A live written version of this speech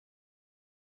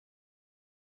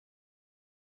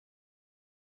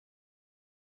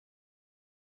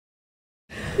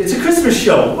It's a Christmas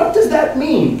show. What does that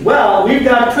mean? Well, we've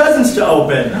got presents to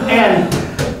open,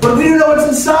 but we don't know what's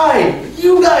inside.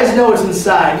 You guys know what's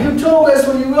inside. You told us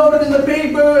when you wrote it in the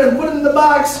paper and put it in the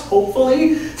box,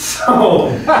 hopefully. So,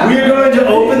 we're going to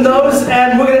open those,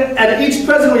 and at each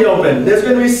present we open, there's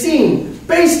going to be a scene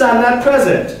based on that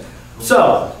present.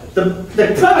 So, the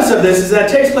premise of this is that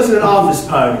it takes place in an office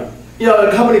party. You know,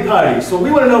 a company party. So what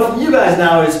we want to know from you guys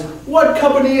now is, what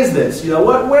company is this? You know,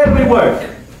 where do we work?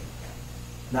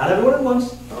 Not everyone at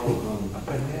once.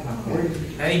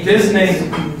 Hey, Disney.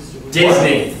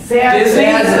 Disney.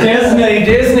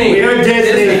 Disney. We heard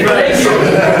Disney. They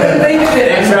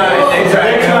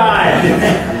tried.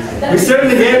 We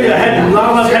certainly gave you a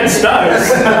long enough head start.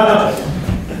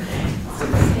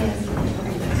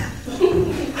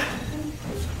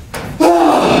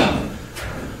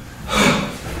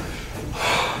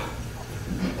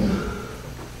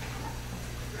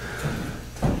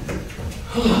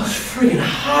 Oh, it's freaking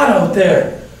hot out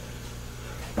there.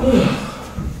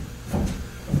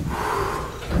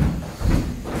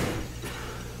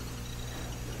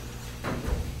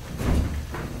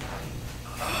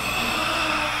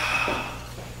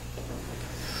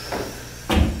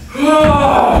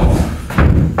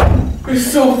 It's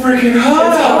so freaking hot.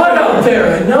 It's hot out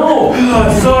there, I know.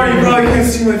 Oh, sorry, you probably can't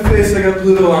see my face. I got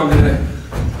Pluto on today.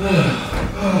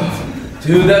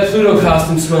 Dude, that Pluto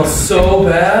costume smells so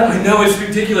bad. I know, it's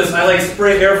ridiculous. I like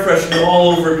spray air freshener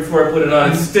all over it before I put it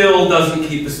on. It still doesn't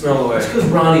keep the smell away. It's because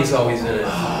Ronnie's always in it.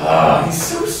 Oh, he's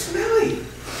so smelly.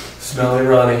 Smelly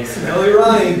Ronnie. Smelly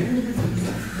Ronnie.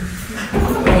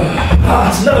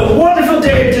 It's another wonderful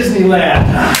day at Disneyland.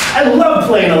 I love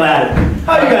playing Aladdin.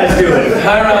 How you guys doing?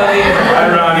 Hi, Ronnie. Hi,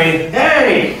 Ronnie.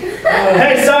 Hey!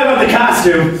 Hey, sorry about the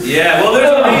costume. Yeah, well, there's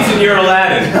a reason you're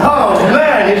Aladdin. Oh,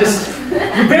 man, you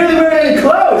barely wear any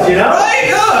clothes, you know?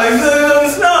 Right? Oh,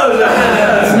 it's snow.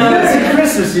 It's not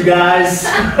Christmas, you guys.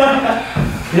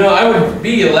 You know, I would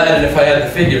be Aladdin if I had the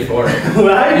figure for it.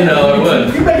 Right? You know, I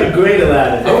would. You make a great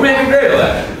Aladdin. I would make a great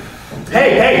Aladdin.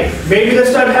 Hey, maybe let's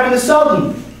start having the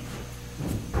Sultan.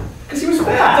 Because he was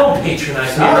fat. Don't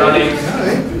patronize me, Ronnie.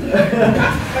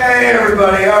 Hey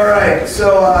everybody, alright,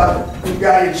 so we've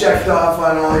got you checked off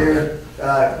on all your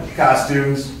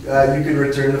costumes. You can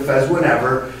return the fez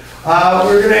whenever.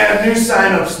 We're going to have new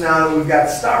sign-ups now that we've got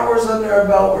Star Wars under our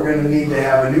belt. We're going to need to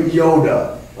have a new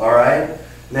Yoda, alright?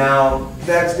 Now,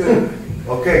 that's good.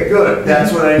 Okay, good.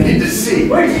 That's what I need to see.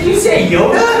 Wait, did you say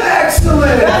Yoda?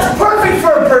 Excellent! That's perfect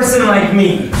for a person like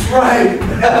me. That's right.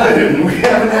 Evan, we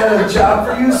haven't had a job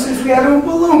for you since we had Oompa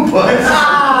Loompas.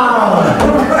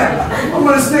 Alright, I'm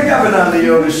going to stick Evan on the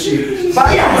Yoda sheet.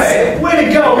 By the way, way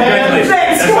to go, man.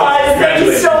 Thanks, guys. Thank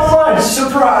you so much.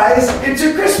 Surprise, it's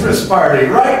a Christmas party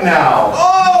right now.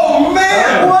 Oh,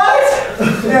 man! What?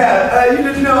 Yeah, you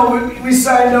didn't know, we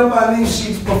signed up on these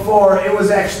sheets before. It was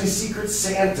actually Secret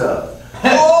Santa.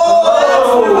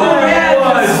 Oh, yeah, it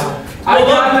was. I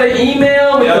got the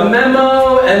email with the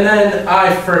memo, and then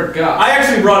I forgot. I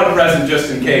actually brought a present just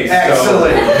in case.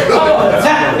 Excellent.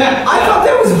 I thought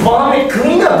that was vomit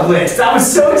cleanup list. I was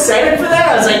so excited for that.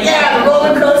 I was like, yeah, the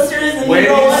roller coasters. And Wait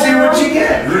till you see what you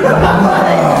get.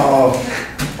 Oh.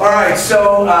 All right,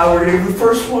 so we're going to give the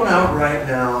first one out right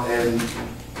now, and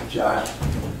Josh,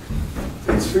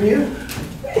 it's for you.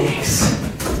 Thanks.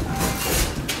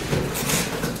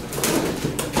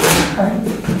 I'm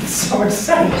so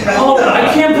excited. Oh,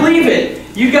 I can't believe it.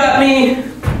 You got me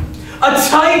a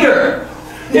tiger.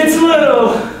 It's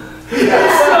little.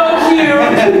 It's so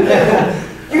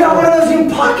cute. You got one of those new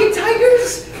pocket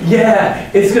tigers? Yeah,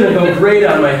 it's gonna go great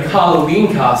on my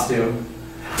Halloween costume.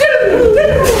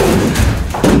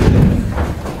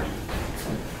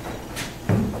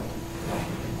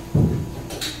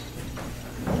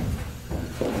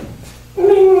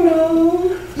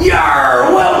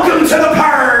 Yar! Welcome to the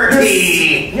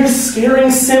party! You're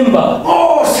scaring Simba.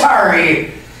 Oh,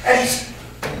 sorry.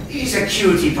 He's a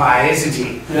cutie pie, isn't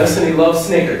he? Yes, and he loves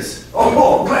Snickers.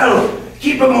 Oh, well,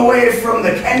 keep him away from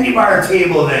the candy bar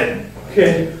table then.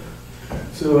 Okay.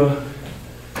 So,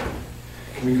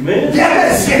 can we come in?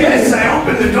 Yes, yes, I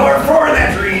opened the door for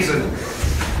that reason.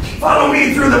 Follow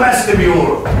me through the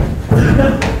vestibule.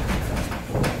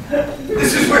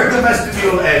 This is where the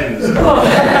vestibule ends. Oh,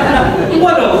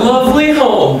 what a lovely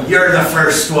home. You're the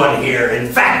first one here. In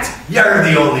fact, you're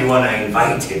the only one I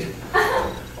invited.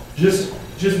 Just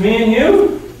me and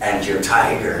you? And your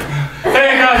tiger.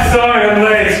 Hey guys, sorry I'm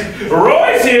late.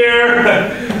 Roy's here.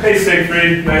 Hey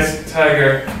Siegfried, nice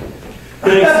tiger.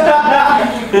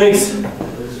 Thanks.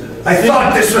 I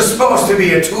thought this was supposed to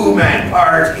be a two-man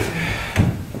party.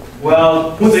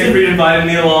 Well, Siegfried invited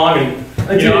me along,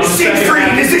 and you know, I'm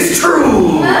Siegfried, is this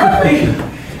true?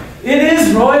 It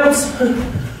is, Roy.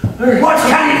 What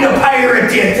kind of pirate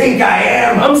do you think I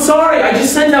am? I'm sorry. I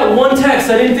just sent out one text.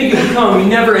 I didn't think it would come. You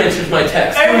never answered my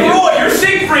text. Hey, Roy, you're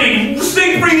Siegfried.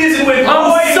 Siegfried isn't with Roy.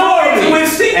 I'm sorry. Roy isn't with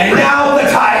Siegfried. And now the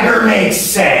tiger makes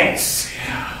sense.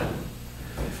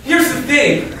 Here's the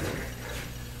thing.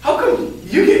 How come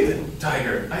you get the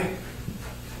tiger?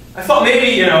 I thought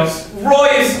maybe, Roy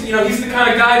is, he's the kind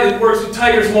of guy that works with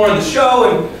tigers more on the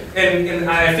show, and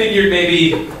I figured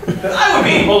maybe that I would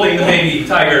be holding the baby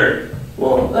tiger.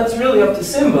 Well, that's really up to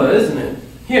Simba, isn't it?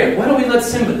 Here, why don't we let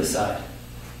Simba decide?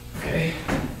 Okay.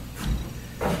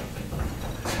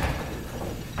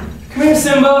 Come here,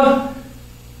 Simba.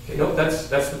 Okay, no, that's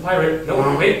the pirate.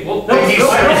 No, wait, well, No, he's- no,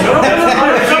 that's the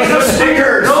pirate. It was the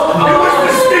stickers! No, It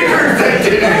was the stickers that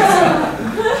did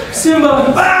it!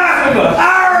 Simba. Ah!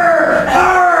 Arr!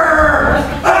 Arr!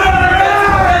 Arr!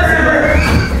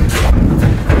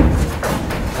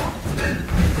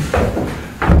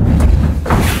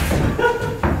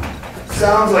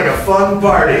 Sounds like a fun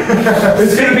party.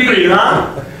 It's gonna be,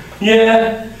 huh?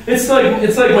 yeah. It's like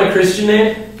my Christian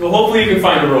name. Well, hopefully you can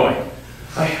find a Roy.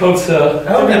 I hope so.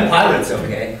 I hope that pilot's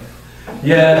okay.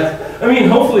 Yeah. I mean,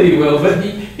 hopefully he will, but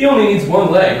he only needs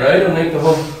one leg, right? It'll make the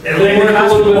whole It'll thing make work the a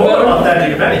little bit more better.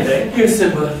 authentic, if anything. Here,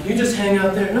 Simba. You just hang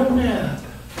out there. No nap.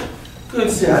 Good,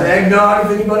 Got Simba. eggnog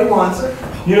if anybody wants it.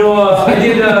 You know, I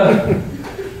did,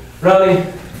 Ronnie,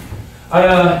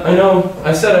 I know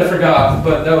I said I forgot,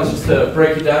 but that was just to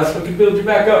break you down so I could build you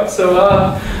back up. So,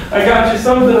 I got you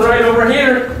something right over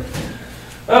here.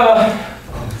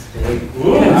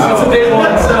 It's a big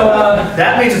one, so,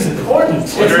 That means it's important.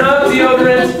 it's not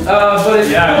deodorant, but it's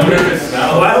Yeah, deodorant. wonder if it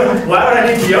smells. Why would I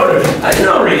need deodorant? There's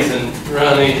no reason,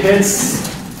 Ronnie. There's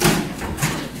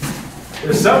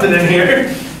something in here.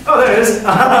 Oh, there it is.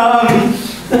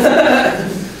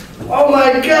 Oh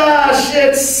my gosh,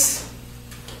 it's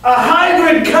a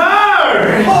hybrid car!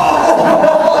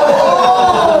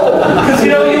 Because,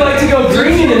 you like to go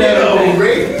green and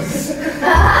everything.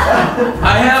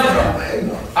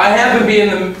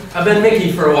 I've been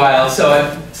Mickey for a while, so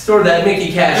I've stored that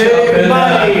Mickey cash up. Big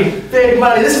money, big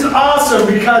money. This is awesome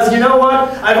because you know what?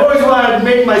 I've always wanted to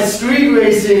make my street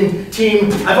racing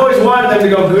team, I've always wanted them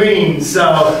to go green,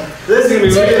 so this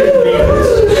is going to be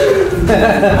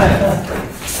really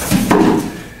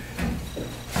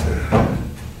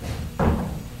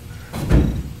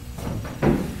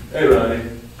Hey, Ronnie.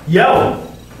 Yo,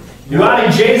 Ronnie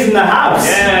J's in the house.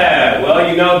 Yeah,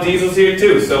 well, Diesel's here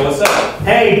too, so what's up?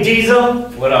 Hey, Diesel,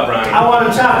 What up, Ronnie? I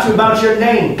want to talk to you about your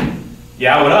name.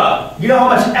 Yeah, what up? You know how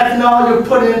much ethanol you're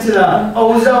putting into the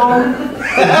ozone?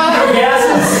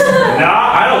 gases?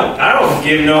 Nah, I don't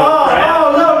give no crap.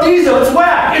 Oh, no, Diesel, it's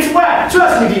whack. It's whack.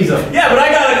 Trust me, Diesel. Yeah, but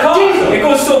I got a car. Diesel. It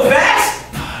goes so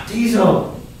fast.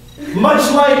 Diesel,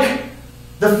 much like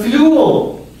the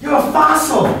fuel, you're a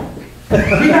fossil. We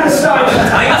gotta start.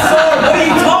 Dinosaur? What are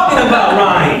you talking about,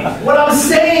 Ronnie? What I'm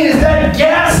saying is that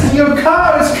gas in your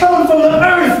car is coming from the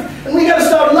earth, and we gotta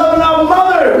start loving our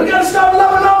mother. We gotta start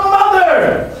loving our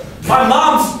mother. My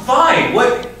mom's fine.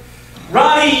 What?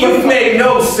 Ronnie, you've made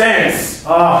no sense.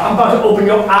 Oh, I'm about to open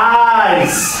your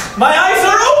eyes. My eyes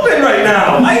are open right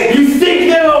now. You think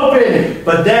they're open,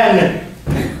 but then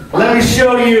let me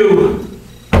show you.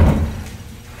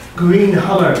 Green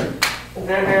Hummer.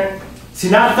 See,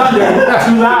 not thunder,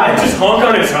 too loud. It just honk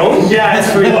on its own? Yeah, it's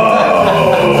for you.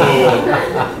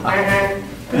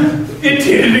 It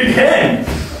did it again.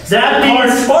 That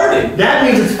means farted. that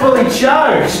means it's fully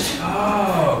charged.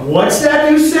 Oh. What's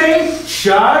that you say?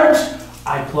 Charged?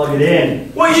 I plug it in.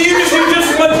 Well, you use just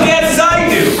as much gas as I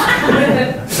do.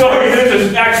 Sorry, they're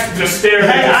just staring.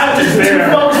 Hey, I'm just too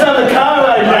focused on the car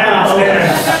right now.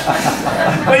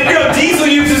 But Diesel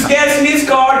uses gas in his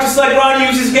car just like Ron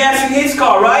uses gas in his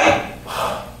car, right?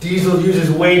 Diesel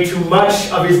uses way too much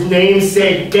of his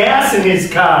namesake gas in his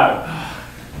car.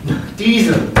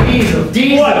 Diesel.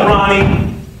 What,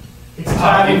 Ronnie? It's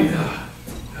time.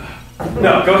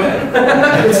 No, go ahead.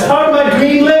 It's part of my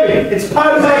green living. It's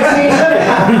part of my green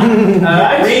living.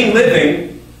 Alright? Green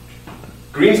living.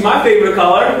 Green's my favorite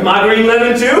color. Am I green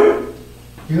living too?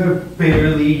 You're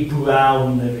barely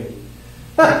brown living.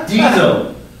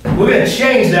 Diesel, we're gonna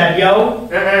change that, yo.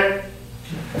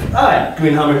 Alright,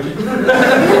 Green Hummer.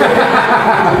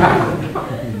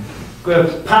 Gonna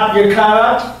pop your car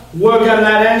up, work on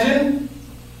that engine,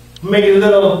 make it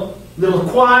a little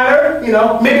quieter,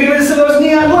 maybe even some of those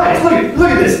neon lights. Look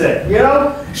at this thing,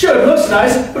 Sure, it looks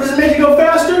nice, but does it make it go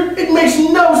faster? It makes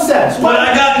no sense. But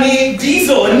I got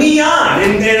diesel and neon,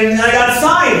 and I got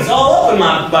signs all up in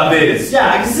my biz.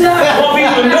 Yeah, I exactly. want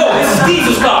people to know this is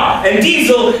Diesel's car, and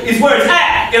Diesel is where it's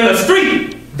at, in the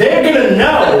street. They're gonna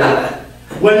know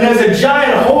when there's a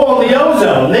giant hole in the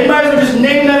ozone? They might as well just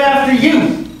name that after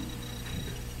you.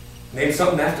 Name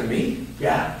something after me?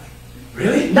 Yeah.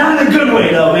 Really? Not in a good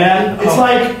way though, man. It's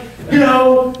like, you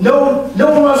know, no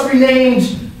one must be named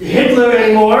Hitler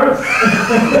anymore.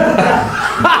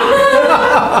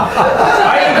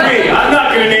 I agree. I'm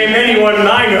not going to name anyone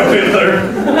I know Hitler.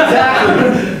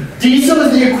 Exactly. Diesel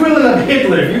is the equivalent of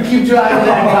Hitler if you keep driving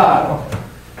that car.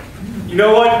 You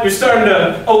know what? You're starting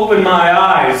to open my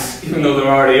eyes, even though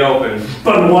they're already open.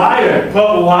 But wider.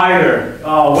 But wider.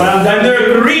 Oh, when I'm done, And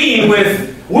they're agreeing with...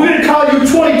 we're going to call you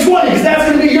 2020 because that's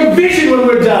going to be your vision when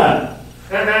we're done.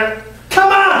 Come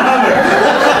on, Hunter.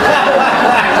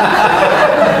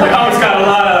 Howard's got a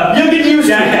lot of... You'll get used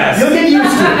to it. You'll get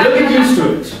used to it. You'll get used to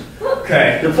it.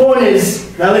 Okay. The point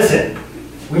is, now listen,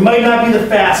 we might not be the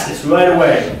fastest right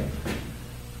away,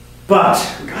 but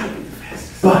We gotta be the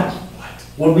fastest. But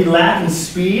what we lack in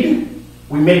speed,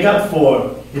 we make up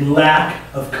for in lack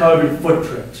of carbon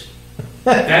footprint.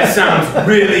 That sounds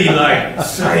really, like,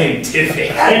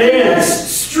 scientific. It is.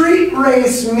 Street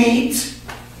race meet.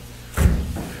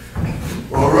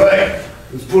 All right,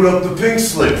 let's put up the pink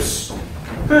slips.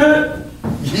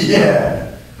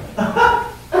 Yeah.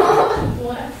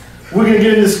 What? We're gonna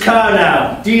get in this car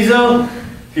now. Diesel,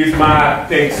 Here's my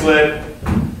pink slip.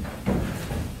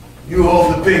 You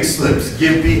hold the pink slips,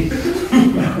 Gimpy.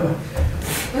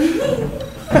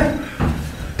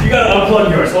 You gotta unplug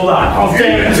yours. Hold on. I'll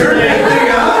say Turn that thing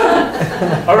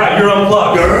on. All right, you're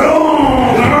unplugged. Girl.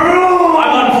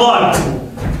 I'm unplugged.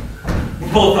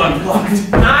 We're both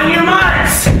unplugged. On your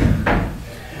marks.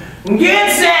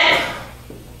 Get set.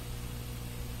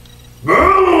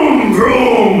 Vroom,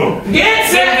 vroom. Get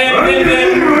set. Bim,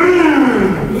 bim,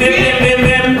 bim. Bim, bim,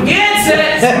 bim, bim. Get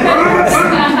set. Get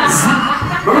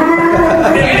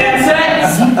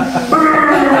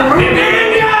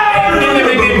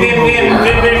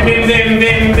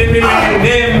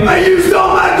I used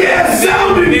all my gas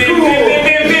sounding cool.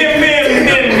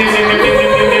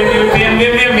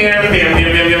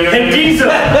 and Diesel,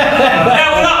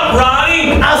 Hey, what up,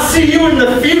 Ronnie? I'll see you in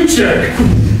the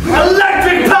future.